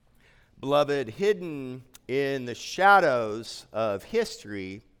Beloved, hidden in the shadows of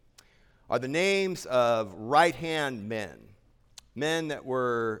history are the names of right-hand men. Men that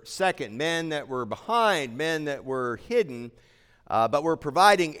were second, men that were behind, men that were hidden, but were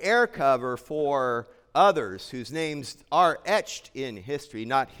providing air cover for others whose names are etched in history,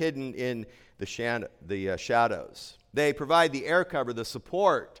 not hidden in the shadows. They provide the air cover, the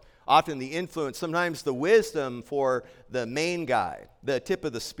support, often the influence, sometimes the wisdom for the main guy, the tip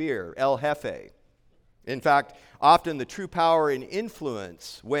of the spear, El Jefe. In fact, often the true power and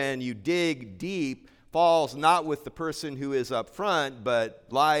influence when you dig deep falls not with the person who is up front, but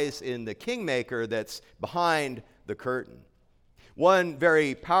lies in the kingmaker that's behind the curtain. One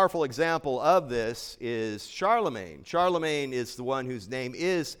very powerful example of this is Charlemagne. Charlemagne is the one whose name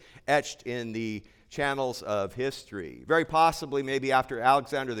is etched in the channels of history. Very possibly, maybe after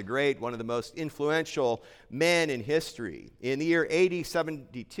Alexander the Great, one of the most influential men in history. In the year AD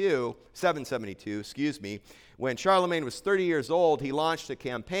 772, when Charlemagne was 30 years old, he launched a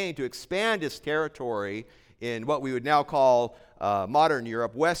campaign to expand his territory in what we would now call modern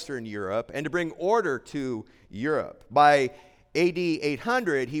Europe, Western Europe, and to bring order to Europe. By AD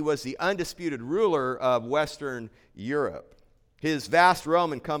 800, he was the undisputed ruler of Western Europe. His vast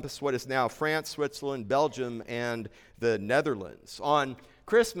realm encompassed what is now France, Switzerland, Belgium, and the Netherlands. On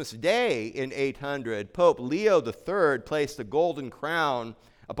Christmas Day in 800, Pope Leo III placed a golden crown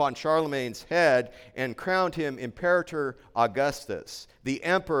upon Charlemagne's head and crowned him Imperator Augustus, the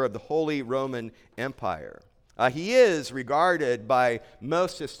emperor of the Holy Roman Empire. He is regarded by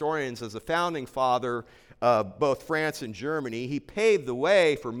most historians as the founding father of both France and Germany. He paved the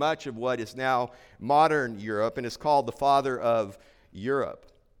way for much of what is now modern Europe and is called the father of Europe.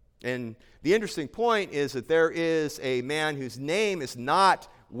 And the interesting point is that there is a man whose name is not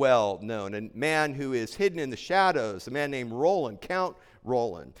well known, a man who is hidden in the shadows, a man named Roland, Count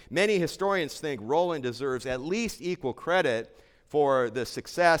Roland. Many historians think Roland deserves at least equal credit for the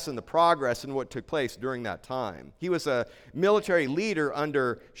success and the progress in what took place during that time. He was a military leader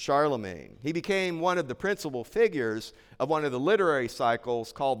under Charlemagne. He became one of the principal figures of one of the literary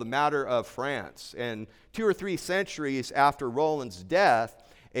cycles called the Matter of France. And 2 or 3 centuries after Roland's death,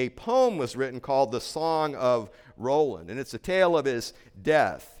 a poem was written called The Song of Roland, and it's a tale of his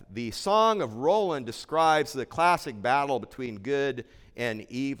death. The Song of Roland describes the classic battle between good and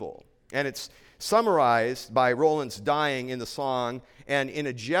evil, and it's summarized by Roland's dying in the song and in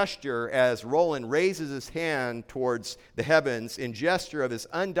a gesture as Roland raises his hand towards the heavens in gesture of his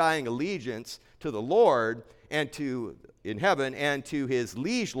undying allegiance to the Lord and in heaven and to his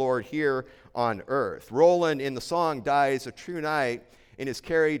liege lord here on earth. Roland in the song dies a true knight and is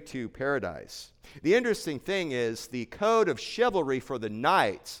carried to paradise. The interesting thing is the code of chivalry for the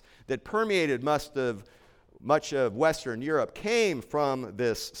knights that permeated much of Western Europe came from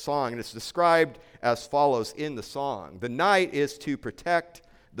this song, and it's described as follows in the song. The knight is to protect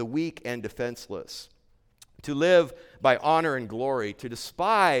the weak and defenseless, to live by honor and glory, to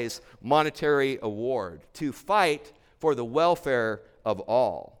despise monetary award, to fight for the welfare of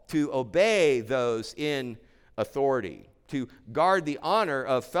all, to obey those in authority, to guard the honor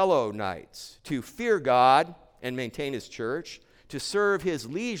of fellow knights, to fear God and maintain his church, to serve his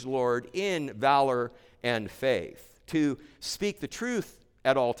liege lord in valor and faith, to speak the truth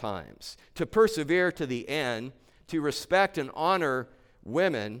at all times, to persevere to the end, to respect and honor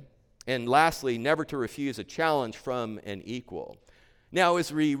women, and lastly, never to refuse a challenge from an equal. Now,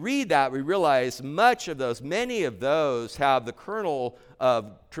 as we read that, we realize many of those have the kernel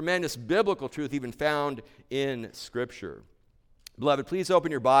of tremendous biblical truth even found in Scripture. Beloved, please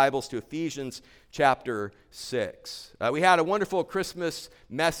open your Bibles to Ephesians chapter 6. We had a wonderful Christmas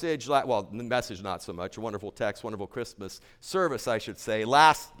message, the message not so much, a wonderful text, wonderful Christmas service, I should say,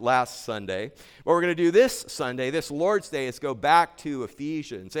 last Sunday. What we're going to do this Sunday, this Lord's Day, is go back to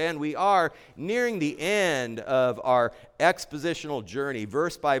Ephesians. And we are nearing the end of our expositional journey,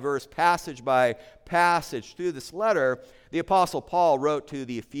 verse by verse, passage by passage through this letter the Apostle Paul wrote to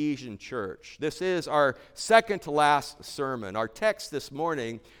the Ephesian church. This is our second to last sermon. Our text this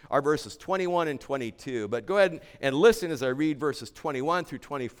morning are verses 21 and 22. But go ahead and listen as I read verses 21 through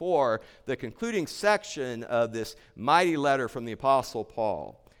 24, the concluding section of this mighty letter from the Apostle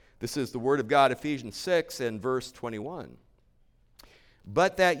Paul. This is the Word of God, Ephesians 6 and verse 21.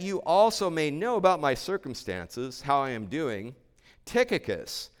 But that you also may know about my circumstances, how I am doing,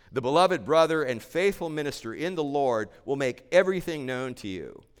 Tychicus, the beloved brother and faithful minister in the Lord, will make everything known to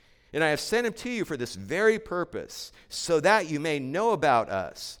you. And I have sent him to you for this very purpose, so that you may know about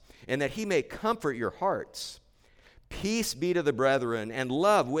us, and that he may comfort your hearts. Peace be to the brethren, and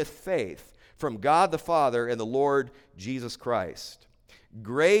love with faith from God the Father and the Lord Jesus Christ.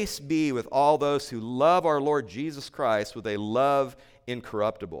 Grace be with all those who love our Lord Jesus Christ with a love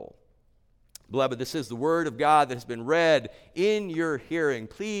incorruptible. Beloved, this is the word of God that has been read in your hearing.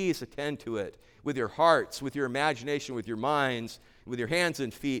 Please attend to it with your hearts, with your imagination, with your minds, with your hands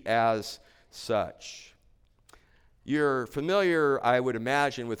and feet as such. You're familiar, I would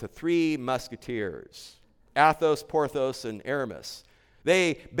imagine, with the three musketeers, Athos, Porthos, and Aramis.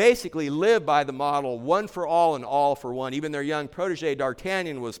 They basically live by the model, one for all and all for one. Even their young protege,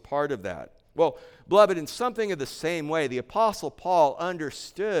 D'Artagnan, was part of that. Well, beloved, in something of the same way, the Apostle Paul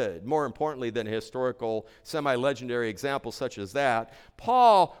understood, more importantly than a historical, semi-legendary example such as that,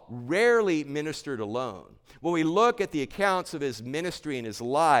 Paul rarely ministered alone. When we look at the accounts of his ministry and his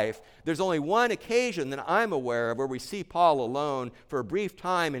life, there's only one occasion that I'm aware of where we see Paul alone for a brief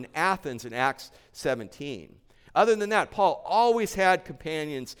time in Athens in Acts 17. Other than that, Paul always had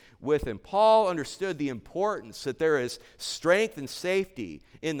companions with him. Paul understood the importance that there is strength and safety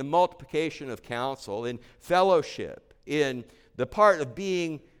in the multiplication of counsel, in fellowship, in the part of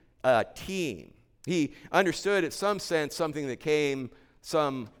being a team. He understood, in some sense, something that came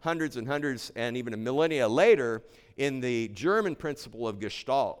some hundreds and hundreds and even a millennia later in the German principle of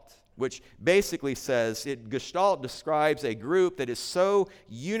Gestalt, which basically says Gestalt describes a group that is so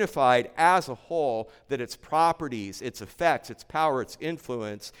unified as a whole that its properties, its effects, its power, its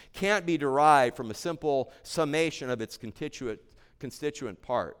influence can't be derived from a simple summation of its constituent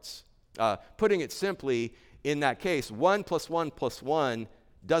parts. Putting it simply, in that case, 1 + 1 + 1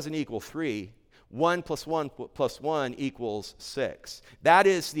 doesn't equal 3. 1 + 1 + 1 equals 6. That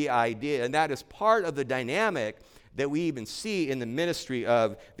is the idea, and that is part of the dynamic that we even see in the ministry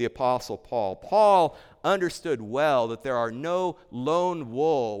of the Apostle Paul. Paul understood well that there are no lone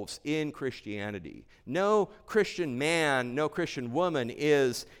wolves in Christianity. No Christian man, no Christian woman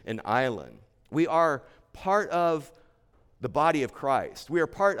is an island. We are part of the body of Christ. We are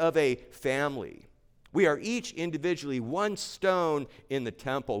part of a family. We are each individually one stone in the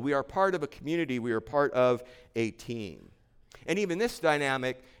temple. We are part of a community. We are part of a team. And even this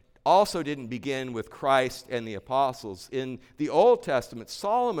dynamic also didn't begin with Christ and the apostles. In the Old Testament,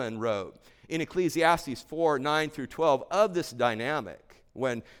 Solomon wrote in Ecclesiastes 4:9-12 of this dynamic,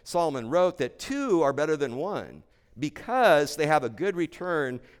 when Solomon wrote that two are better than one because they have a good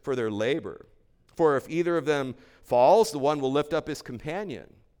return for their labor. For if either of them falls, the one will lift up his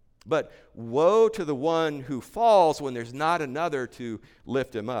companion. But woe to the one who falls when there's not another to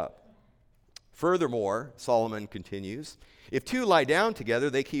lift him up. Furthermore, Solomon continues, if two lie down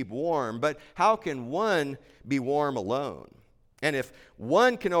together, they keep warm, but how can one be warm alone? And if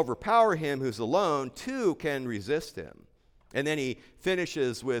one can overpower him who's alone, two can resist him. And then he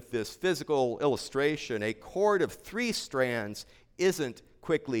finishes with this physical illustration. A cord of 3 strands isn't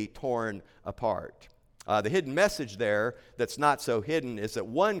quickly torn apart. The hidden message there that's not so hidden is that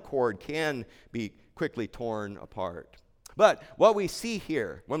one cord can be quickly torn apart. But what we see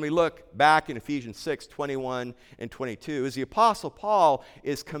here when we look back in Ephesians 6:21 and 22 is the Apostle Paul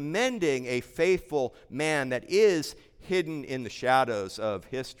is commending a faithful man that is hidden in the shadows of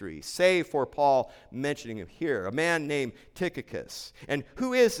history, save for Paul mentioning him here, a man named Tychicus. And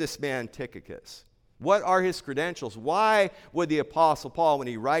who is this man Tychicus? What are his credentials? Why would the Apostle Paul, when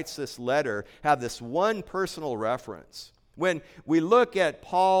he writes this letter, have this one personal reference? When we look at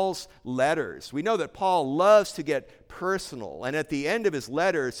Paul's letters, we know that Paul loves to get personal. And at the end of his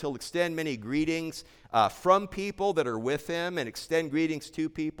letters, he'll extend many greetings from people that are with him and extend greetings to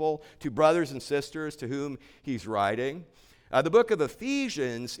people, to brothers and sisters to whom he's writing. The book of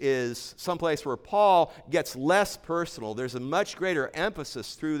Ephesians is someplace where Paul gets less personal. There's a much greater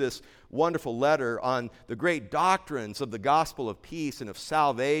emphasis through this wonderful letter on the great doctrines of the gospel of peace and of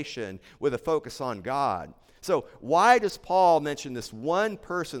salvation with a focus on God. So why does Paul mention this one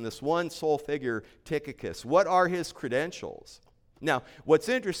person, this one sole figure, Tychicus? What are his credentials? Now, what's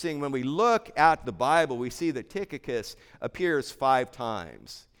interesting, when we look at the Bible, we see that Tychicus appears 5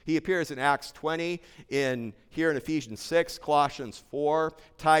 times. He appears in Acts 20, here in Ephesians 6, Colossians 4,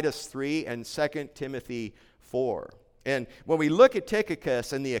 Titus 3, and 2 Timothy 4. And when we look at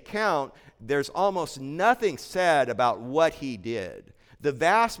Tychicus and the account, there's almost nothing said about what he did. The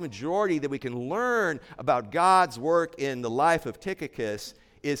vast majority that we can learn about God's work in the life of Tychicus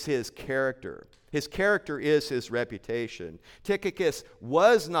is his character. His character is his reputation. Tychicus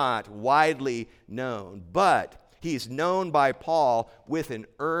was not widely known, but he's known by Paul with an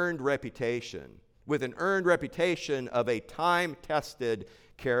earned reputation of a time-tested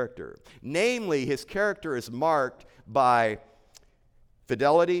character. Namely, his character is marked by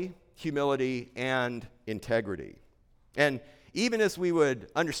fidelity, humility, and integrity. And even as we would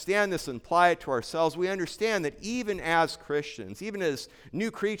understand this and apply it to ourselves, we understand that even as Christians, even as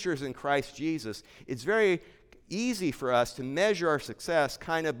new creatures in Christ Jesus, it's very easy for us to measure our success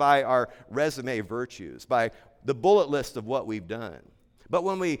kind of by our resume virtues, by the bullet list of what we've done. But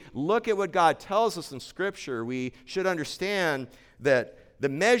when we look at what God tells us in Scripture, we should understand that the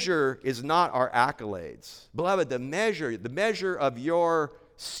measure is not our accolades. Beloved, the measure of your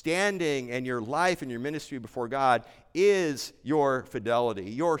standing and your life and your ministry before God is your fidelity,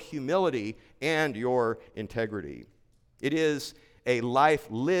 your humility, and your integrity. It is a life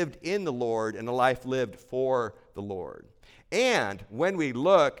lived in the Lord and a life lived for the Lord. And when we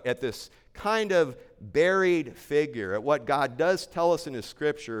look at this kind of buried figure, at what God does tell us in His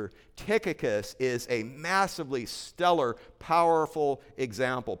Scripture, Tychicus is a massively stellar, powerful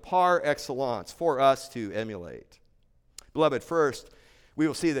example, par excellence, for us to emulate. Beloved, first, we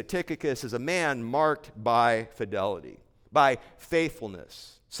will see that Tychicus is a man marked by fidelity, by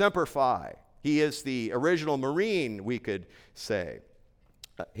faithfulness, semper fi. He is the original Marine, we could say.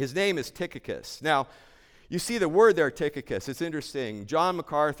 His name is Tychicus. Now, you see the word there, Tychicus. It's interesting. John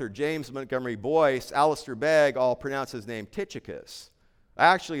MacArthur, James Montgomery Boyce, Alistair Begg all pronounce his name Tychicus. I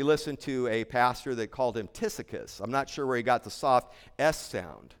actually listened to a pastor that called him Tychicus. I'm not sure where he got the soft S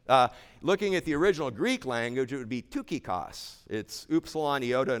sound. Looking at the original Greek language, it would be Tychikos. It's upsilon,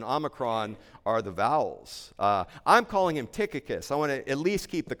 iota, and omicron are the vowels. I'm calling him Tychicus. I want to at least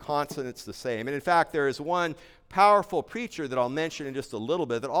keep the consonants the same. And in fact, there is one powerful preacher that I'll mention in just a little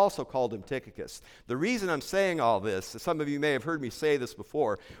bit that also called him Tychicus. The reason I'm saying all this, some of you may have heard me say this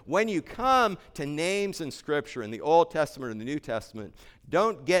before, when you come to names in Scripture, in the Old Testament and the New Testament,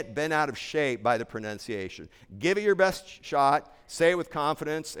 don't get bent out of shape by the pronunciation. Give it your best shot, say it with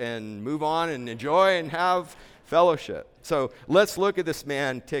confidence, and move on and enjoy and have fellowship. So let's look at this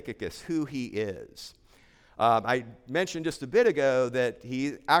man, Tychicus, who he is. I mentioned just a bit ago that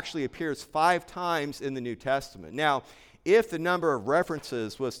he actually appears 5 times in the New Testament. Now, if the number of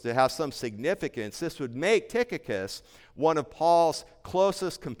references was to have some significance, this would make Tychicus one of Paul's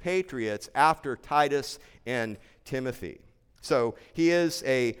closest compatriots after Titus and Timothy. So he is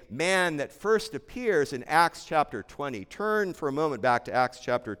a man that first appears in Acts chapter 20. Turn for a moment back to Acts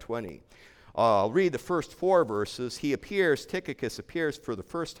chapter 20. I'll read the first 4 verses. Tychicus appears for the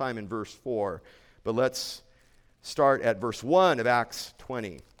first time in verse 4. But let's start at verse 1 of Acts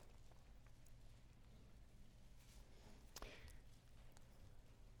 20.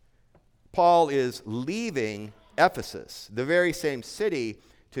 Paul is leaving Ephesus, the very same city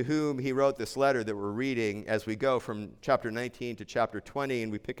to whom he wrote this letter that we're reading as we go from chapter 19 to chapter 20,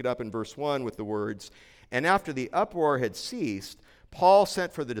 and we pick it up in verse 1 with the words, "And after the uproar had ceased, Paul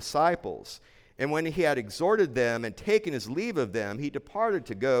sent for the disciples, and when he had exhorted them and taken his leave of them, he departed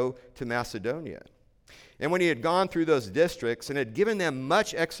to go to Macedonia. And when he had gone through those districts and had given them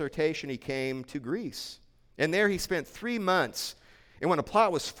much exhortation, he came to Greece. And there he spent 3 months. And when a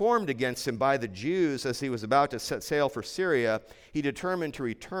plot was formed against him by the Jews as he was about to set sail for Syria, he determined to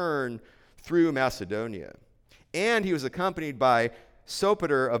return through Macedonia. And he was accompanied by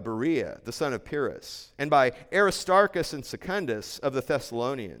Sopater of Berea, the son of Pyrrhus, and by Aristarchus and Secundus of the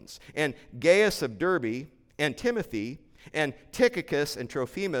Thessalonians, and Gaius of Derbe, and Timothy, and Tychicus and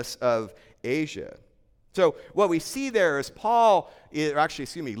Trophimus of Asia." So what we see there is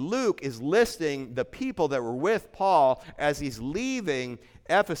Luke is listing the people that were with Paul as he's leaving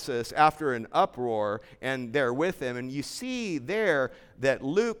Ephesus after an uproar, and they're with him. And you see there that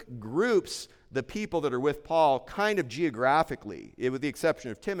Luke groups the people that are with Paul kind of geographically, with the exception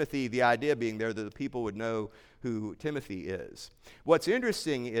of Timothy, the idea being there that the people would know who Timothy is. What's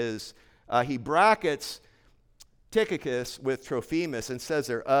interesting is he brackets Tychicus with Trophimus and says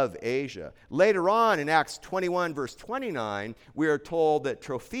they're of Asia. Later on in Acts 21 verse 29, we are told that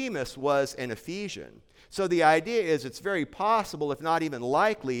Trophimus was an Ephesian. So the idea is it's very possible, if not even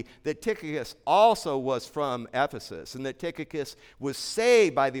likely, that Tychicus also was from Ephesus and that Tychicus was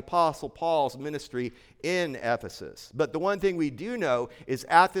saved by the Apostle Paul's ministry in Ephesus. But the one thing we do know is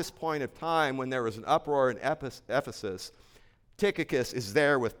at this point of time when there was an uproar in Ephesus, Tychicus is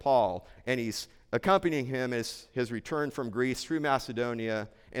there with Paul, and he's accompanying him as his return from Greece through Macedonia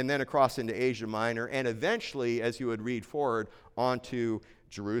and then across into Asia Minor, and eventually, as you would read forward, onto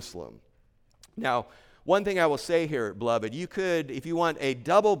Jerusalem. Now, one thing I will say here, beloved, you could, if you want a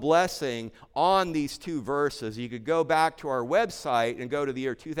double blessing on these 2 verses, you could go back to our website and go to the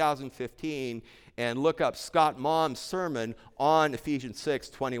year 2015 and look up Scott Maugham's sermon on Ephesians 6,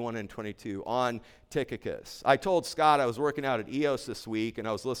 21 and 22, on Tychicus. I told Scott I was working out at EOS this week, and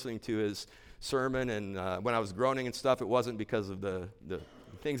I was listening to his sermon, and when I was groaning and stuff, it wasn't because of the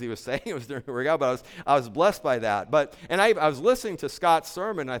things he was saying. It was during a workout, but I was blessed by that. I was listening to Scott's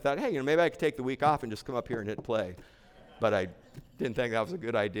sermon, and I thought, hey, maybe I could take the week off and just come up here and hit play. But I didn't think that was a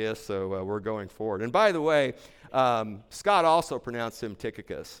good idea, so we're going forward. And by the way, Scott also pronounced him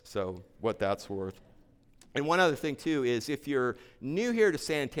Tychicus, so what that's worth. And one other thing, too, is if you're new here to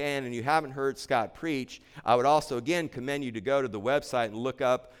Santan and you haven't heard Scott preach, I would also, again, commend you to go to the website and look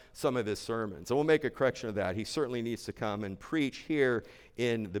up some of his sermons. And we'll make a correction of that. He certainly needs to come and preach here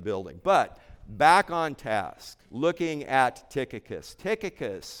in the building. But back on task, looking at Tychicus.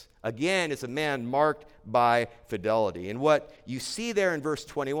 Tychicus, again, is a man marked by fidelity. And what you see there in verse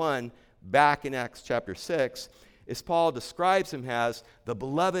 21, back in Acts chapter 6, is Paul describes him as the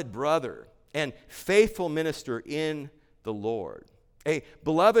beloved brother and faithful minister in the Lord. A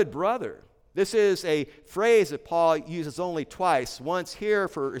beloved brother. This is a phrase that Paul uses only twice.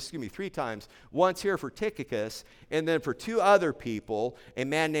 Three times. Once here for Tychicus, and then for two other people, a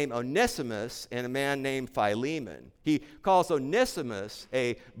man named Onesimus and a man named Philemon. He calls Onesimus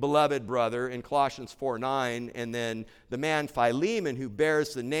a beloved brother in Colossians 4:9, and then the man Philemon, who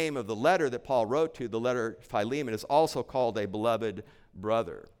bears the name of the letter that Paul wrote to, the letter Philemon, is also called a beloved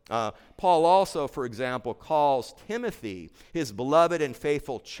brother. Paul also, for example, calls Timothy his beloved and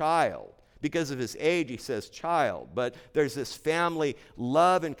faithful child. Because of his age, he says child, but there's this family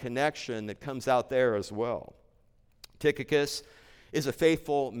love and connection that comes out there as well. Tychicus is a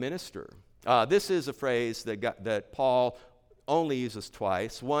faithful minister. This is a phrase that Paul only uses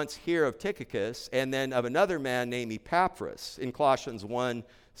twice, once here of Tychicus, and then of another man named Epaphras in Colossians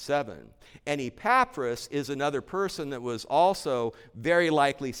 1:7. And Epaphras is another person that was also very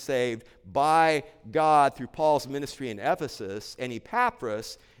likely saved by God through Paul's ministry in Ephesus, and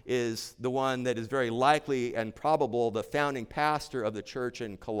Epaphras is the one that is very likely and probable the founding pastor of the church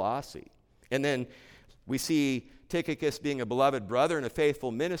in Colossae. And then we see Tychicus being a beloved brother and a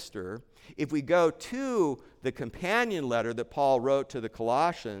faithful minister. If we go to the companion letter that Paul wrote to the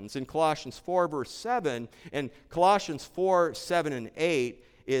Colossians, in Colossians 4, verse 7, and Colossians 4, 7, and 8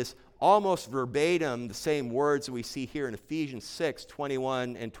 is almost verbatim the same words that we see here in Ephesians 6,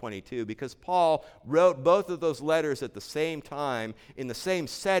 21 and 22, because Paul wrote both of those letters at the same time in the same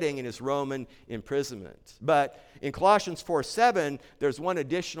setting in his Roman imprisonment. But in Colossians 4, 7, there's one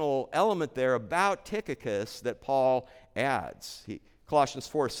additional element there about Tychicus that Paul adds. Colossians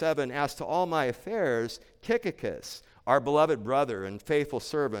 4, 7, as to all my affairs, Tychicus, our beloved brother and faithful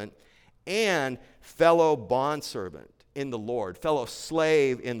servant, and fellow bondservant in the Lord, fellow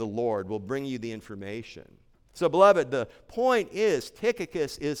slave in the Lord, will bring you the information. So, beloved, the point is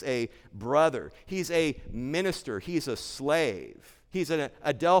Tychicus is a brother. He's a minister. He's a slave. He's an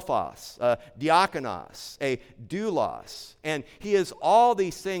adelphos, a diakonos, a doulos. And he is all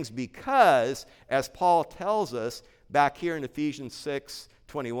these things because, as Paul tells us back here in Ephesians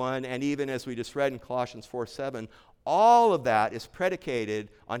 6:21, and even as we just read in Colossians 4:7, all of that is predicated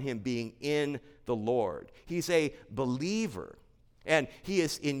on him being in the Lord. He's a believer, and he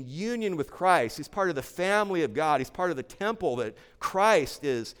is in union with Christ. He's part of the family of God. He's part of the temple that Christ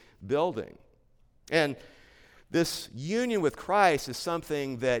is building. And this union with Christ is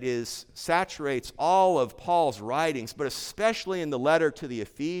something that saturates all of Paul's writings, but especially in the letter to the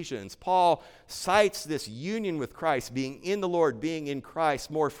Ephesians. Paul cites this union with Christ, being in the Lord, being in Christ,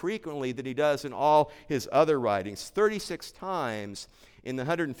 more frequently than he does in all his other writings. 36 times in the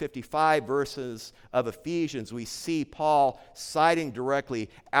 155 verses of Ephesians, we see Paul citing directly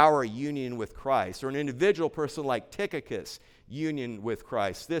our union with Christ, or an individual person like Tychicus, union with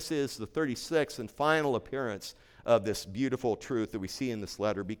Christ. This is the 36th and final appearance of this beautiful truth that we see in this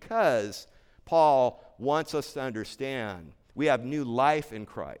letter, because Paul wants us to understand we have new life in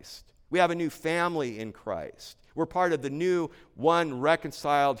Christ. We have a new family in Christ. We're part of the new one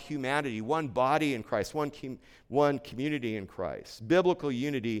reconciled humanity, one body in Christ, one community in Christ, biblical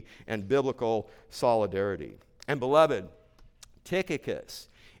unity and biblical solidarity. And beloved, Tychicus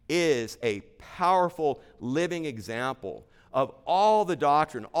is a powerful living example of all the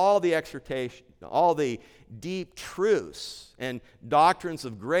doctrine, all the exhortation, all the deep truths and doctrines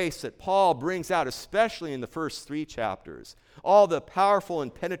of grace that Paul brings out, especially in the first 3 chapters. All the powerful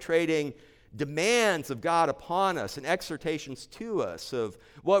and penetrating demands of God upon us and exhortations to us of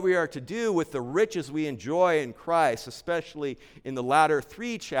what we are to do with the riches we enjoy in Christ, especially in the latter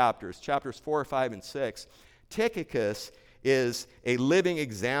 3 chapters, chapters 4, 5, and 6. Tychicus is a living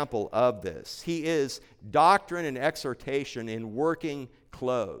example of this. He is doctrine and exhortation in working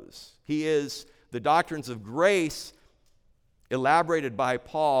clothes. He is the doctrines of grace elaborated by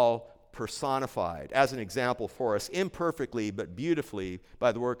Paul, personified as an example for us, imperfectly but beautifully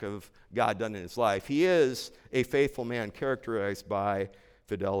by the work of God done in his life. He is a faithful man characterized by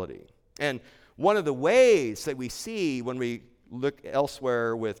fidelity. And one of the ways that we see when we look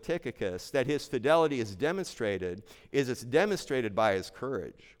elsewhere with Tychicus that his fidelity is demonstrated is it's demonstrated by his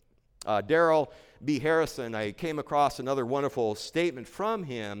courage. Darrell B. Harrison, I came across another wonderful statement from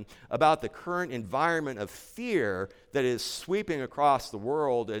him about the current environment of fear that is sweeping across the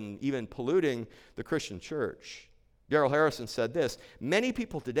world and even polluting the Christian church. Darrell Harrison said this: many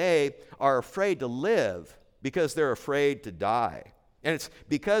people today are afraid to live because they're afraid to die. And it's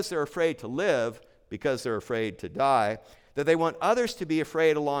because they're afraid to live, because they're afraid to die, that they want others to be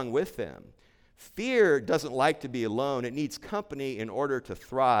afraid along with them. Fear doesn't like to be alone. It needs company in order to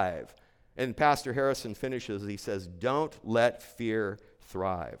thrive. And Pastor Harrison finishes, he says, don't let fear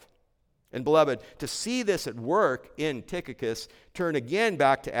thrive. And beloved, to see this at work in Tychicus, turn again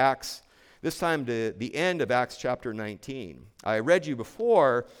back to Acts, this time to the end of Acts chapter 19. I read you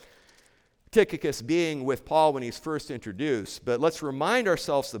before Tychicus being with Paul when he's first introduced, but let's remind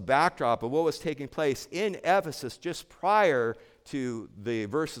ourselves the backdrop of what was taking place in Ephesus just prior to the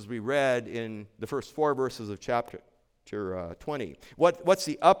verses we read in the first 4 verses of chapter 20. What's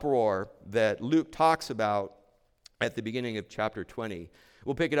the uproar that Luke talks about at the beginning of chapter 20?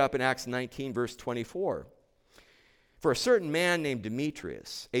 We'll pick it up in Acts 19, verse 24. For a certain man named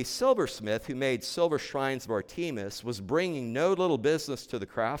Demetrius, a silversmith who made silver shrines of Artemis, was bringing no little business to the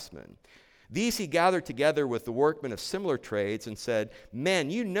craftsmen. These he gathered together with the workmen of similar trades and said, men,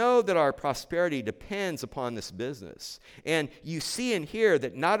 you know that our prosperity depends upon this business. And you see and hear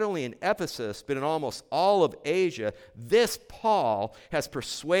that not only in Ephesus, but in almost all of Asia, this Paul has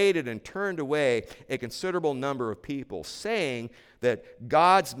persuaded and turned away a considerable number of people, saying that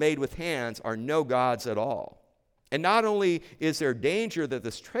gods made with hands are no gods at all. And not only is there danger that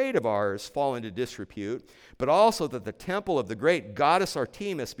this trade of ours fall into disrepute, but also that the temple of the great goddess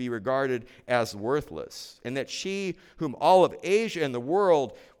Artemis be regarded as worthless, and that she whom all of Asia and the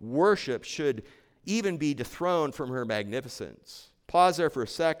world worship should even be dethroned from her magnificence. Pause there for a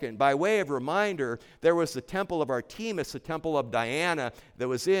second. By way of reminder, there was the temple of Artemis, the temple of Diana, that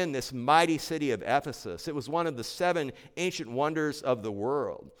was in this mighty city of Ephesus. It was one of the 7 ancient wonders of the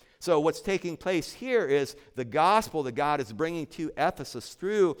world. So what's taking place here is the gospel that God is bringing to Ephesus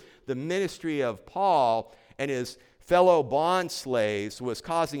through the ministry of Paul and his fellow bond slaves was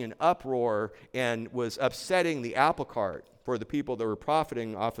causing an uproar and was upsetting the apple cart for the people that were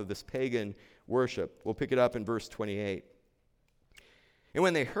profiting off of this pagan worship. We'll pick it up in verse 28. And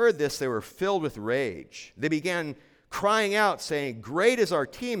when they heard this, they were filled with rage. They began crying out, saying, great is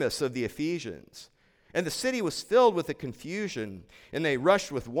Artemis of the Ephesians. And the city was filled with the confusion, and they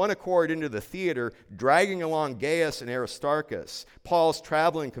rushed with one accord into the theater, dragging along Gaius and Aristarchus, Paul's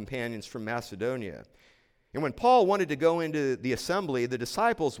traveling companions from Macedonia. And when Paul wanted to go into the assembly, the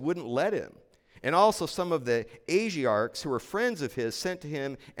disciples wouldn't let him. And also some of the Asiarchs, who were friends of his, sent to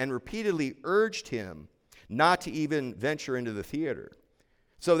him and repeatedly urged him not to even venture into the theater.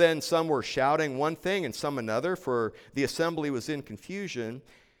 So then some were shouting one thing and some another, for the assembly was in confusion.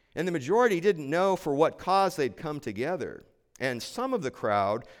 And the majority didn't know for what cause they'd come together. And some of the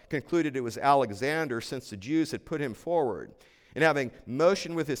crowd concluded it was Alexander, since the Jews had put him forward. And having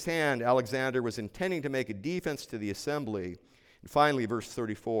motioned with his hand, Alexander was intending to make a defense to the assembly. And finally, verse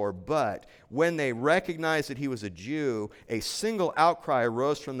 34, but when they recognized that he was a Jew, a single outcry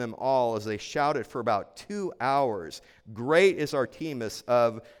arose from them all as they shouted for about 2 hours, great is Artemis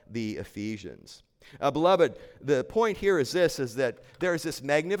of the Ephesians. Beloved, the point here is this, is that there is this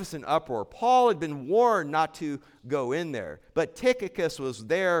magnificent uproar. Paul had been warned not to go in there, but Tychicus was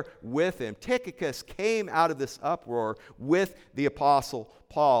there with him. Tychicus came out of this uproar with the Apostle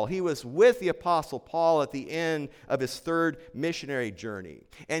Paul. He was with the Apostle Paul at the end of his 3rd missionary journey.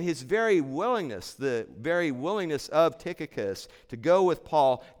 And his very willingness, the very willingness of Tychicus to go with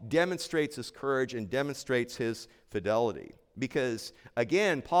Paul demonstrates his courage and demonstrates his fidelity. Because,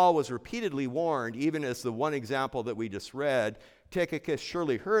 again, Paul was repeatedly warned, even as the one example that we just read. Tychicus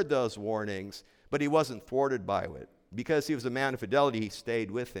surely heard those warnings, but he wasn't thwarted by it. Because he was a man of fidelity, he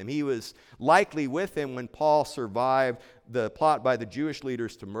stayed with him. He was likely with him when Paul survived the plot by the Jewish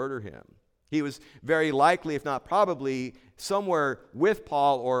leaders to murder him. He was very likely, if not probably, somewhere with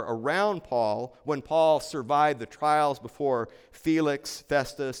Paul or around Paul when Paul survived the trials before Felix,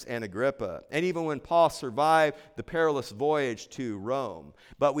 Festus, and Agrippa. And even when Paul survived the perilous voyage to Rome.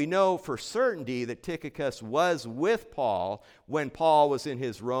 But we know for certainty that Tychicus was with Paul when Paul was in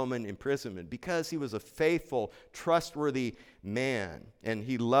his Roman imprisonment, because he was a faithful, trustworthy man, and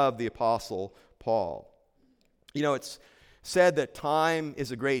he loved the Apostle Paul. You know, it's said that time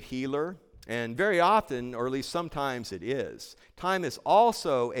is a great healer. And very often, or at least sometimes it is. Time is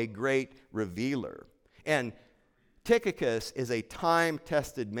also a great revealer. And Tychicus is a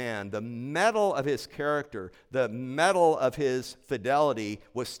time-tested man. The mettle of his character, the mettle of his fidelity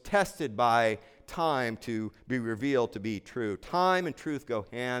was tested by time to be revealed to be true. Time and truth go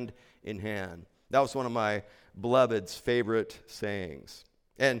hand in hand. That was one of my beloved's favorite sayings.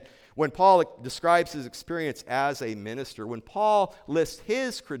 And when Paul describes his experience as a minister, when Paul lists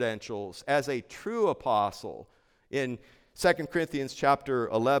his credentials as a true apostle in 2 Corinthians chapter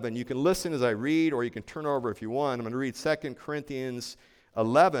 11, you can listen as I read, or you can turn over if you want. I'm going to read 2 Corinthians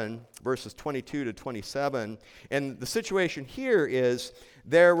 11, verses 22 to 27. And the situation here is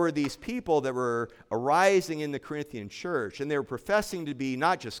there were these people that were arising in the Corinthian church, and they were professing to be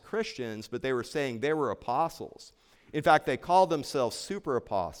not just Christians, but they were saying they were apostles. In fact, they called themselves super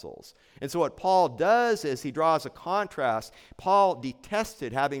apostles. And so what Paul does is he draws a contrast. Paul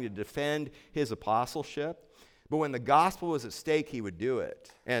detested having to defend his apostleship, but when the gospel was at stake, he would do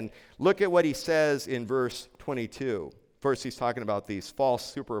it. And look at what he says in verse 22. First, he's talking about these false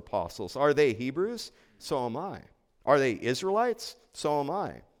super apostles. Are they Hebrews? So am I. Are they Israelites? So am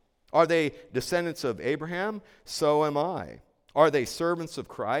I. Are they descendants of Abraham? So am I. Are they servants of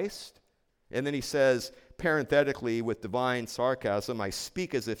Christ? And then he says, parenthetically, with divine sarcasm, I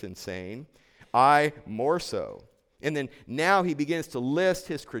speak as if insane. I more so. And then now he begins to list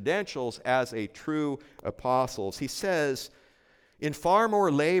his credentials as a true apostle. He says, in far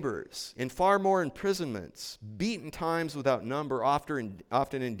more labors, in far more imprisonments, beaten times without number, often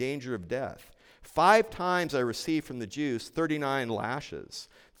in danger of death. 5 times I received from the Jews 39 lashes.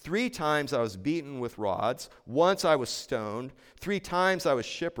 3 times I was beaten with rods. Once I was stoned. 3 times I was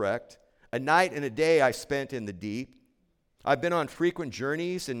shipwrecked. A night and a day I spent in the deep. I've been on frequent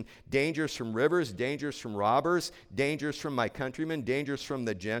journeys and dangers from rivers, dangers from robbers, dangers from my countrymen, dangers from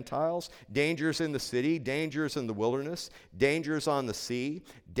the Gentiles, dangers in the city, dangers in the wilderness, dangers on the sea,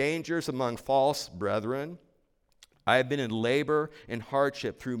 dangers among false brethren. I have been in labor and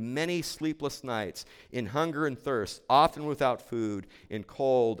hardship through many sleepless nights, in hunger and thirst, often without food, in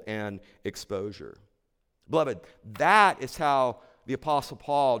cold and exposure. Beloved, that is how the Apostle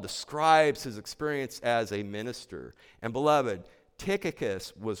Paul describes his experience as a minister. And beloved,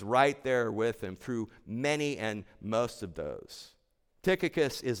 Tychicus was right there with him through many and most of those.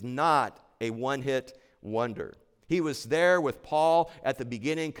 Tychicus is not a one-hit wonder. He was there with Paul at the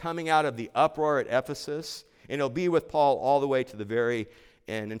beginning, coming out of the uproar at Ephesus, and he'll be with Paul all the way to the very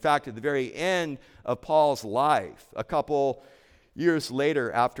end. In fact, at the very end of Paul's life, a couple years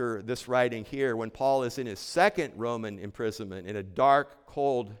later, after this writing here, when Paul is in his second Roman imprisonment in a dark,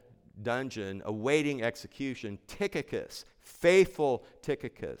 cold dungeon awaiting execution, Tychicus, faithful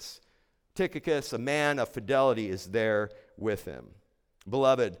Tychicus, a man of fidelity, is there with him.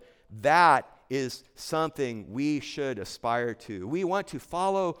 Beloved, that is something we should aspire to. We want to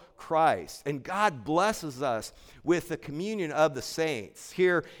follow Christ, and God blesses us with the communion of the saints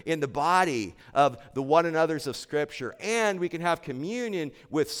here in the body of the one another's of Scripture, and we can have communion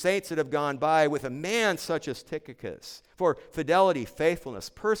with saints that have gone by, with a man such as Tychicus, for fidelity, faithfulness,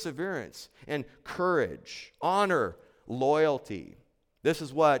 perseverance, and courage, honor, loyalty.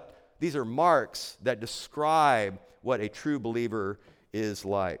 These are marks that describe what a true believer is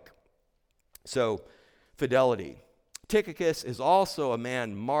like. So, fidelity. Tychicus is also a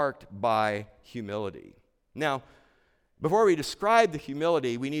man marked by humility. Now, before we describe the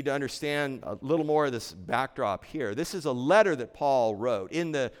humility, we need to understand a little more of this backdrop here. This is a letter that Paul wrote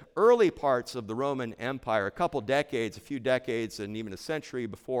in the early parts of the Roman Empire, a few decades, and even a century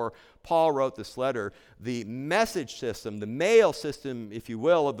before Paul wrote this letter. The message system, the mail system, if you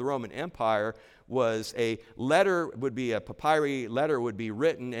will, of the Roman Empire was a papyri letter would be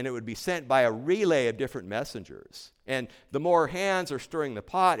written, and it would be sent by a relay of different messengers. And the more hands are stirring the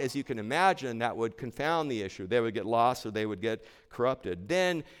pot, as you can imagine, that would confound the issue. They would get lost or they would get corrupted.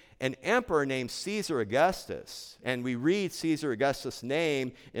 Then an emperor named Caesar Augustus, and we read Caesar Augustus'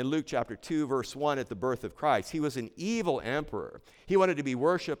 name in Luke chapter 2, verse 1 at the birth of Christ. He was an evil emperor. He wanted to be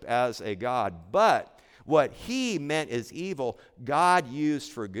worshipped as a god, but what he meant as evil, God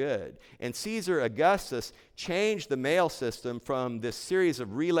used for good. And Caesar Augustus changed the mail system from this series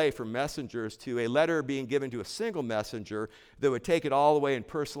of relay from messengers to a letter being given to a single messenger that would take it all the way and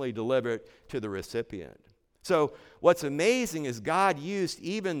personally deliver it to the recipient. So what's amazing is God used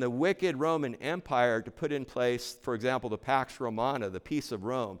even the wicked Roman Empire to put in place, for example, the Pax Romana, the peace of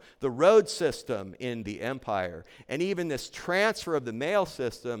Rome, the road system in the empire, and even this transfer of the mail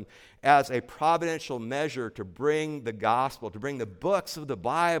system as a providential measure to bring the gospel, to bring the books of the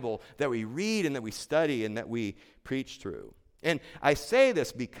Bible that we read and that we study and that we preach through. And I say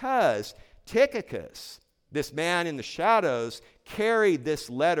this because Tychicus this man in the shadows, carried this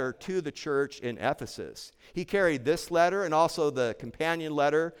letter to the church in Ephesus. He carried this letter and also the companion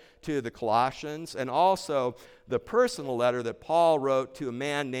letter to the Colossians, and also the personal letter that Paul wrote to a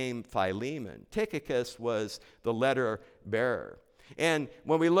man named Philemon. Tychicus was the letter bearer. And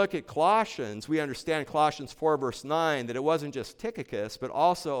when we look at Colossians, we understand Colossians 4, verse 9, that it wasn't just Tychicus, but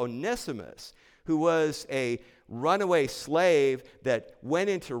also Onesimus, who was a runaway slave that went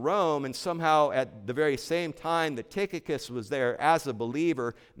into Rome, and somehow at the very same time that Tychicus was there as a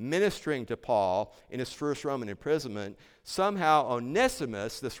believer ministering to Paul in his first Roman imprisonment, somehow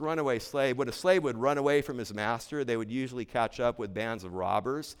Onesimus, this runaway slave, when a slave would run away from his master, they would usually catch up with bands of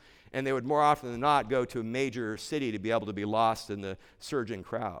robbers, and they would more often than not go to a major city to be able to be lost in the surging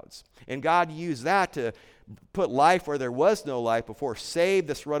crowds. And God used that to put life where there was no life before, save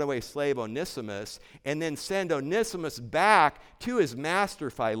this runaway slave Onesimus, and then send Onesimus back to his master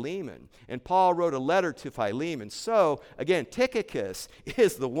Philemon. And Paul wrote a letter to Philemon. So, again, Tychicus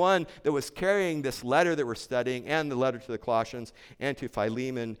is the one that was carrying this letter that we're studying, and the letter to the Colossians, and to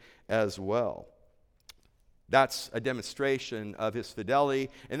Philemon as well. That's a demonstration of his fidelity,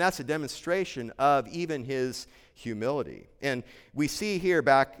 and that's a demonstration of even his humility. And we see here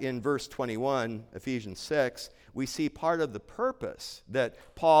back in verse 21, Ephesians 6, we see part of the purpose that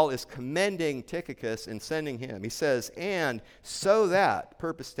Paul is commending Tychicus and sending him. He says, and so that,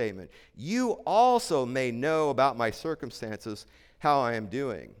 purpose statement, you also may know about my circumstances, how I am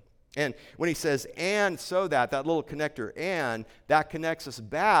doing. And when he says, and so that little connector, and, that connects us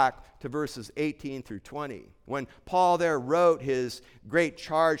back to verses 18 through 20. When Paul there wrote his great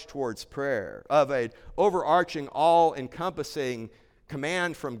charge towards prayer, of an overarching, all-encompassing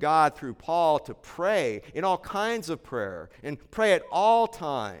command from God through Paul to pray in all kinds of prayer, and pray at all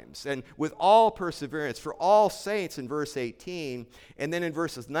times, and with all perseverance for all saints in verse 18. And then in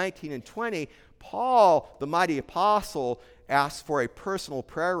verses 19 and 20, Paul, the mighty apostle, asks for a personal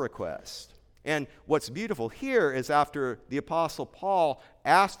prayer request. And what's beautiful here is after the apostle Paul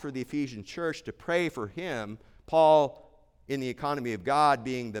asked for the Ephesian church to pray for him, Paul, in the economy of God,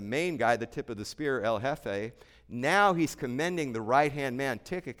 being the main guy, the tip of the spear, El Jefe, now he's commending the right-hand man,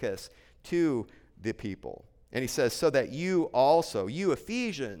 Tychicus, to the people. And he says, so that you also, you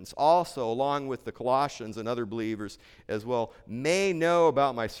Ephesians also, along with the Colossians and other believers as well, may know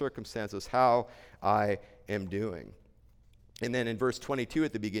about my circumstances, how I am doing. And then in verse 22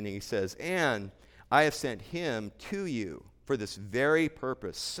 at the beginning, he says, and I have sent him to you for this very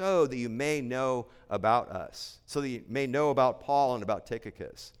purpose, so that you may know about us, so that you may know about Paul and about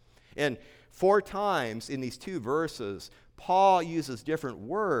Tychicus. And 4 times in these 2 verses, Paul uses different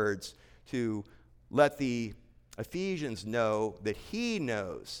words to let the Ephesians know that he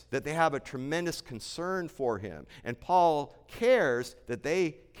knows that they have a tremendous concern for him. And Paul cares that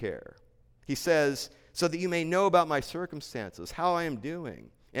they care. He says, so that you may know about my circumstances, how I am doing.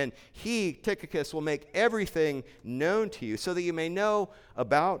 And he, Tychicus, will make everything known to you so that you may know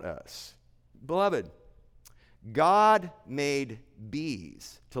about us. Beloved, God made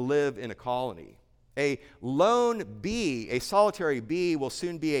bees to live in a colony. A lone bee, a solitary bee, will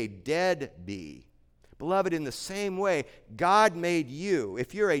soon be a dead bee. Beloved, in the same way, God made you.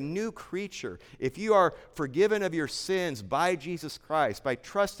 If you're a new creature, if you are forgiven of your sins by Jesus Christ, by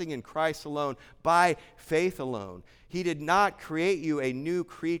trusting in Christ alone, by faith alone, He did not create you a new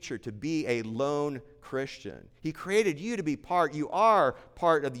creature to be a lone Christian. He created you to be you are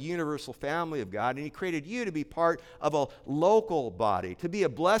part of the universal family of God, and He created you to be part of a local body, to be a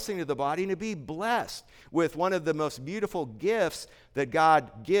blessing to the body, and to be blessed with one of the most beautiful gifts that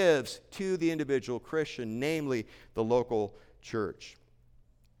God gives to the individual Christian, namely the local church.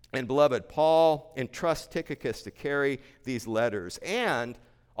 And beloved, Paul entrusts Tychicus to carry these letters and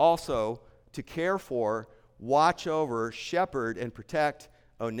also to care for, watch over, shepherd, and protect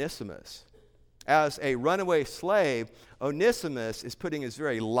Onesimus. As a runaway slave, Onesimus is putting his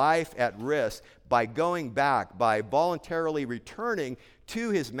very life at risk by going back, by voluntarily returning to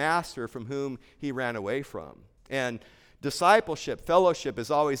his master from whom he ran away from. And discipleship, fellowship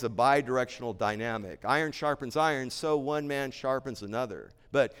is always a bi-directional dynamic. Iron sharpens iron, so one man sharpens another.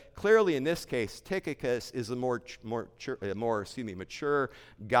 But clearly in this case, Tychicus is a more mature,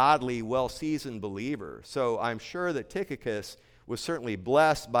 godly, well-seasoned believer. So I'm sure that Tychicus was certainly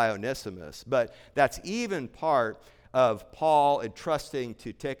blessed by Onesimus, but that's even part of Paul entrusting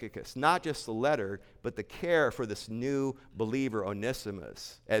to Tychicus, not just the letter, but the care for this new believer,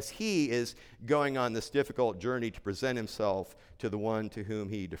 Onesimus, as he is going on this difficult journey to present himself to the one to whom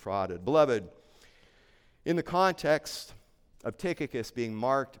he defrauded. Beloved, in the context of Tychicus being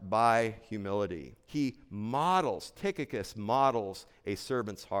marked by humility, Tychicus models a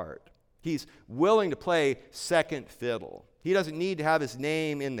servant's heart. He's willing to play second fiddle. He doesn't need to have his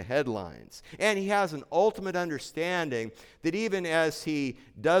name in the headlines. And he has an ultimate understanding that even as he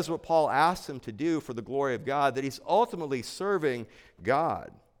does what Paul asks him to do for the glory of God, that he's ultimately serving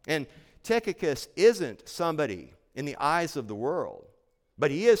God. And Tychicus isn't somebody in the eyes of the world,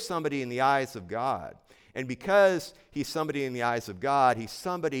 but he is somebody in the eyes of God. And because he's somebody in the eyes of God, he's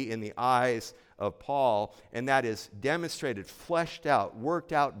somebody in the eyes of Paul, and that is demonstrated, fleshed out,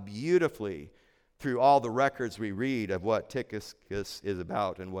 worked out beautifully through all the records we read of what Tychicus is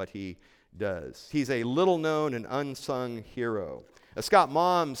about and what he does. He's a little-known and unsung hero. Scott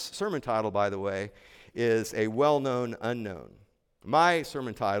Mom's sermon title, by the way, is A Well-Known Unknown. My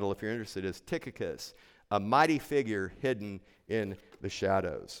sermon title, if you're interested, is Tychicus, a mighty figure hidden in the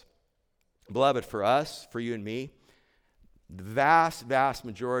shadows. Beloved, for us, for you and me, the vast, vast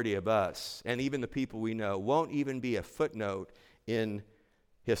majority of us, and even the people we know, won't even be a footnote in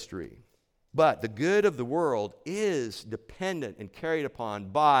history. But the good of the world is dependent and carried upon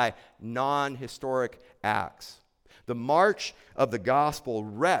by non-historic acts. The march of the gospel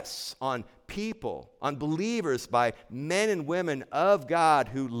rests on people, on believers, by men and women of God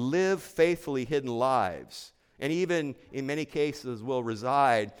who live faithfully hidden lives, and even in many cases will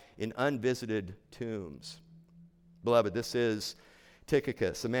reside in unvisited tombs. Beloved, this is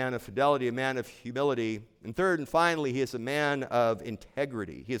Tychicus, a man of fidelity, a man of humility. And third and finally, he is a man of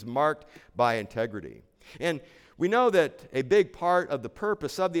integrity. He is marked by integrity. And we know that a big part of the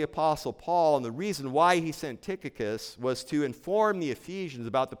purpose of the Apostle Paul and the reason why he sent Tychicus was to inform the Ephesians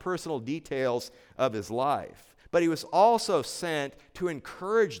about the personal details of his life. But he was also sent to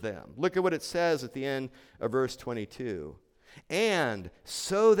encourage them. Look at what it says at the end of verse 22. And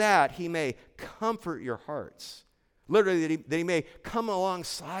so that he may comfort your hearts. Literally, that he may come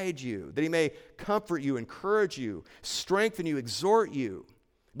alongside you, that he may comfort you, encourage you, strengthen you, exhort you.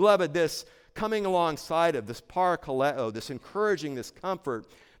 Beloved, this coming alongside of, this parakaleo, this encouraging, this comfort,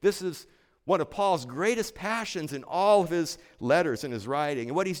 this is one of Paul's greatest passions in all of his letters and his writing.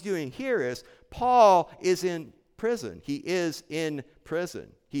 And what he's doing here is, Paul is in prison. He is in prison.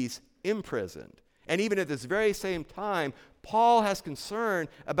 He's imprisoned. And even at this very same time, Paul has concern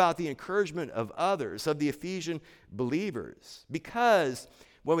about the encouragement of others, of the Ephesian believers. Because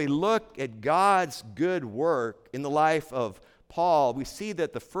when we look at God's good work in the life of Paul, we see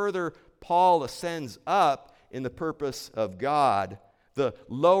that the further Paul ascends up in the purpose of God, the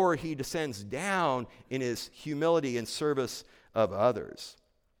lower he descends down in his humility and service of others.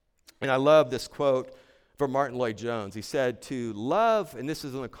 And I love this quote from Martin Lloyd-Jones. He said, to love, and this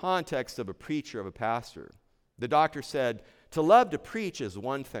is in the context of a preacher, of a pastor. The doctor said, to love to preach is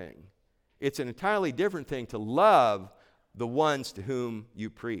one thing. It's an entirely different thing to love the ones to whom you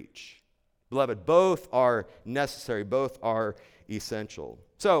preach. Beloved, both are necessary, both are essential.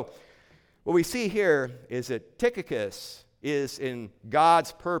 So, what we see here is that Tychicus is in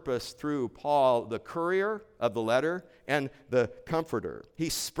God's purpose through Paul, the courier of the letter and the comforter. He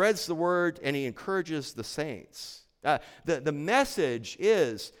spreads the word and he encourages the saints. The message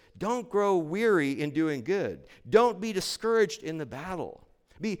is, don't grow weary in doing good. Don't be discouraged in the battle.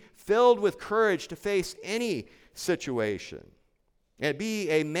 Be filled with courage to face any situation. And be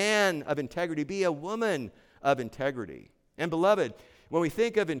a man of integrity. Be a woman of integrity. And beloved, when we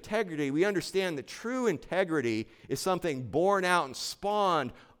think of integrity, we understand that true integrity is something born out and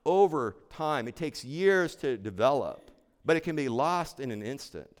spawned over time. It takes years to develop, but it can be lost in an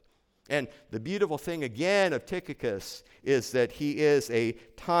instant. And the beautiful thing again of Tychicus is that he is a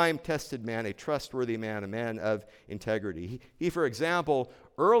time-tested man, a trustworthy man, a man of integrity. He, for example,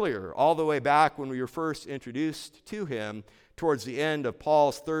 earlier, all the way back when we were first introduced to him, towards the end of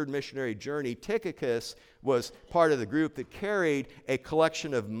Paul's third missionary journey, Tychicus was part of the group that carried a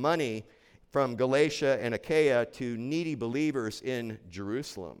collection of money from Galatia and Achaia to needy believers in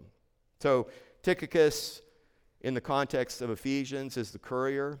Jerusalem. So Tychicus, in the context of Ephesians, is the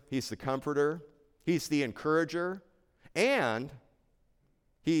courier, he's the comforter, he's the encourager, and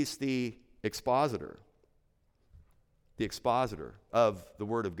he's the expositor of the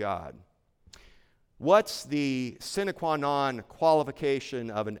Word of God. What's the sine qua non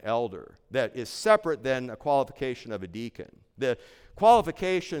qualification of an elder that is separate than a qualification of a deacon? The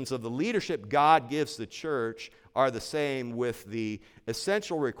qualifications of the leadership God gives the church are the same, with the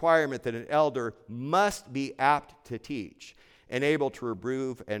essential requirement that an elder must be apt to teach and able to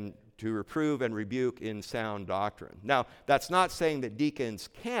reprove and rebuke in sound doctrine. Now, that's not saying that deacons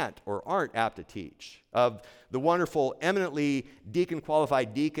can't or aren't apt to teach. Of the wonderful, eminently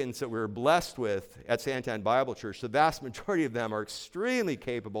deacon-qualified deacons that we're blessed with at Santan Bible Church, the vast majority of them are extremely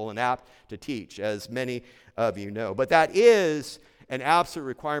capable and apt to teach, as many of you know. But that is an absolute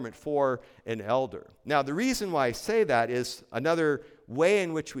requirement for an elder. Now, the reason why I say that is another way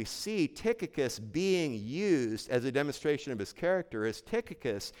in which we see Tychicus being used as a demonstration of his character is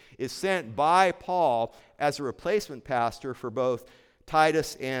Tychicus is sent by Paul as a replacement pastor for both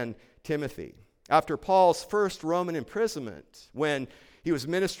Titus and Timothy. After Paul's first Roman imprisonment, when he was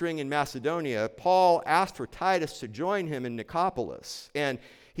ministering in Macedonia, Paul asked for Titus to join him in Nicopolis. And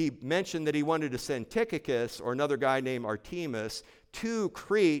he mentioned that he wanted to send Tychicus, or another guy named Artemas, to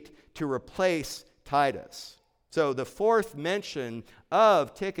Crete to replace Titus. So the fourth mention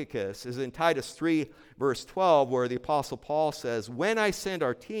of Tychicus is in Titus 3, verse 12, where the Apostle Paul says, "When I send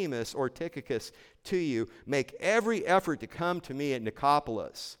Artemas or Tychicus to you, make every effort to come to me at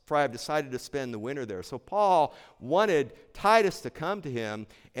Nicopolis, for I have decided to spend the winter there." So Paul wanted Titus to come to him,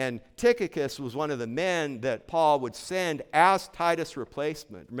 and Tychicus was one of the men that Paul would send as Titus'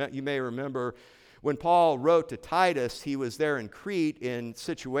 replacement. You may remember when Paul wrote to Titus, he was there in Crete in a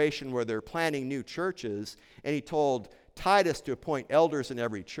situation where they're planning new churches, and he told Titus to appoint elders in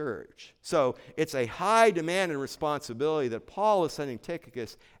every church. So it's a high demand and responsibility that Paul is sending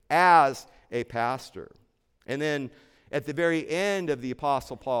Tychicus as a pastor. And then at the very end of the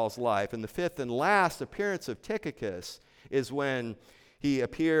Apostle Paul's life, and the fifth and last appearance of Tychicus is when he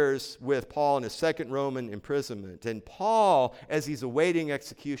appears with Paul in his second Roman imprisonment. And Paul, as he's awaiting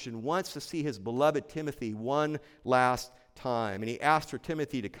execution, wants to see his beloved Timothy one last time. And he asks for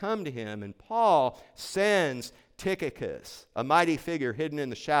Timothy to come to him, and Paul sends Tychicus, a mighty figure hidden in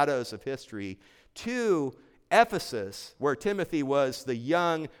the shadows of history, to Ephesus, where Timothy was the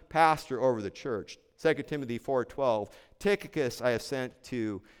young pastor over the church. 2 Timothy 4:12, Tychicus I have sent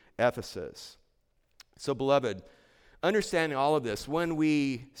to Ephesus. So, beloved, understanding all of this, when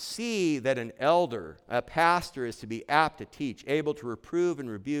we see that an elder, a pastor, is to be apt to teach, able to reprove and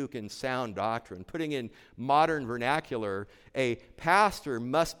rebuke in sound doctrine, putting in modern vernacular, a pastor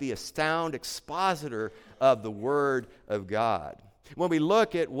must be a sound expositor of the Word of God. When we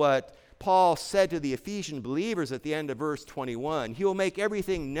look at what Paul said to the Ephesian believers at the end of verse 21, he will make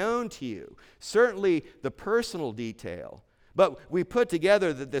everything known to you, certainly the personal detail. But we put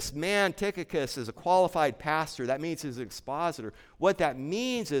together that this man, Tychicus, is a qualified pastor. That means he's an expositor. What that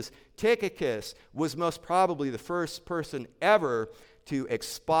means is Tychicus was most probably the first person ever to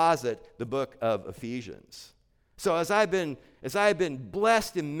exposit the book of Ephesians. So as I've been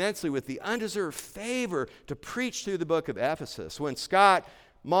blessed immensely with the undeserved favor to preach through the book of Ephesus, when Scott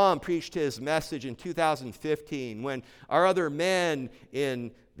Mom preached his message in 2015, when our other men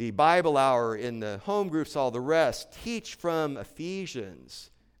in the Bible Hour, in the home groups, all the rest, teach from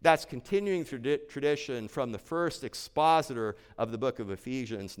Ephesians. That's continuing tradition from the first expositor of the book of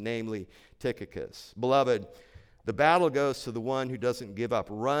Ephesians, namely Tychicus. Beloved, the battle goes to the one who doesn't give up.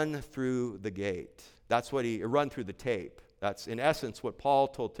 Run through the gate. Run through the tape. That's in essence what Paul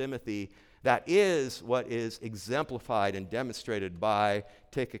told Timothy. That is what is exemplified and demonstrated by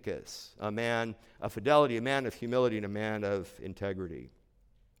Tychicus, a man of fidelity, a man of humility, and a man of integrity.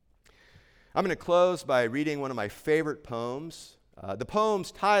 I'm going to close by reading one of my favorite poems. The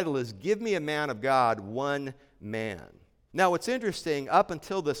poem's title is "Give Me a Man of God, One Man." Now, what's interesting, up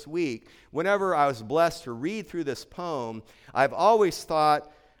until this week, whenever I was blessed to read through this poem, I've always thought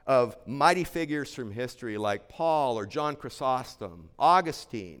of mighty figures from history like Paul or John Chrysostom,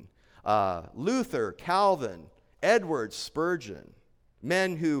 Augustine, Luther, Calvin, Edward, Spurgeon,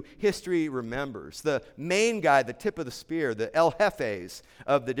 men who history remembers. The main guy, the tip of the spear, the El Jefes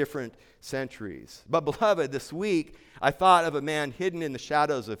of the different centuries. But beloved, this week I thought of a man hidden in the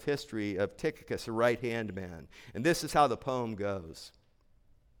shadows of history, of Tychicus, a right-hand man. And this is how the poem goes.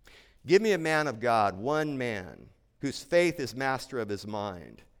 Give me a man of God, one man, whose faith is master of his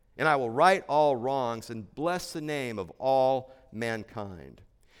mind, and I will right all wrongs and bless the name of all mankind.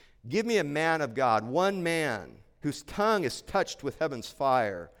 Give me a man of God, one man, whose tongue is touched with heaven's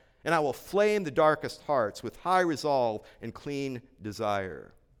fire, and I will flame the darkest hearts with high resolve and clean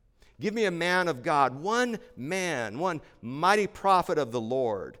desire. Give me a man of God, one man, one mighty prophet of the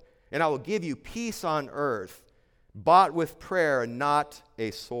Lord, and I will give you peace on earth, bought with prayer and not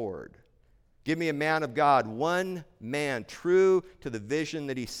a sword. Give me a man of God, one man, true to the vision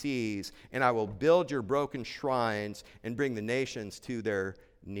that he sees, and I will build your broken shrines and bring the nations to their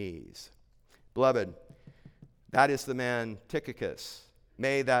knees. Beloved, that is the man Tychicus.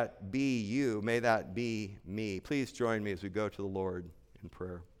 May that be you. May that be me. Please join me as we go to the Lord in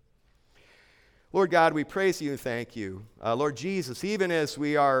prayer. Lord God, we praise you and thank you. Lord Jesus, even as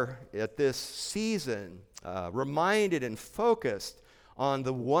we are at this season, reminded and focused on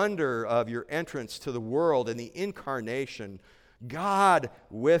the wonder of your entrance to the world and the incarnation, God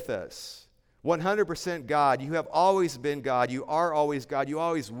with us, 100% God. You have always been God. You are always God. You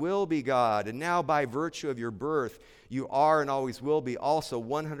always will be God. And now by virtue of your birth, you are and always will be also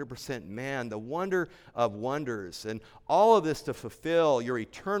 100% man, the wonder of wonders. And all of this to fulfill your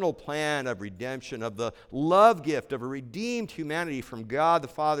eternal plan of redemption, of the love gift of a redeemed humanity from God the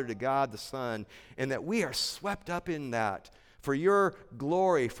Father to God the Son, and that we are swept up in that for your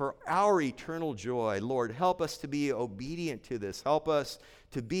glory, for our eternal joy. Lord, help us to be obedient to this. Help us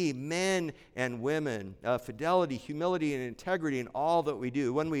to be men and women of fidelity, humility, and integrity in all that we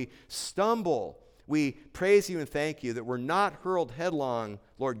do. When we stumble, we praise you and thank you that we're not hurled headlong,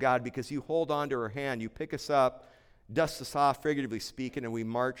 Lord God, because you hold on to our hand. You pick us up, dust us off, figuratively speaking, and we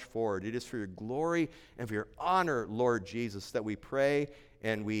march forward. It is for your glory and for your honor, Lord Jesus, that we pray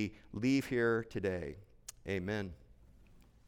and we leave here today. Amen.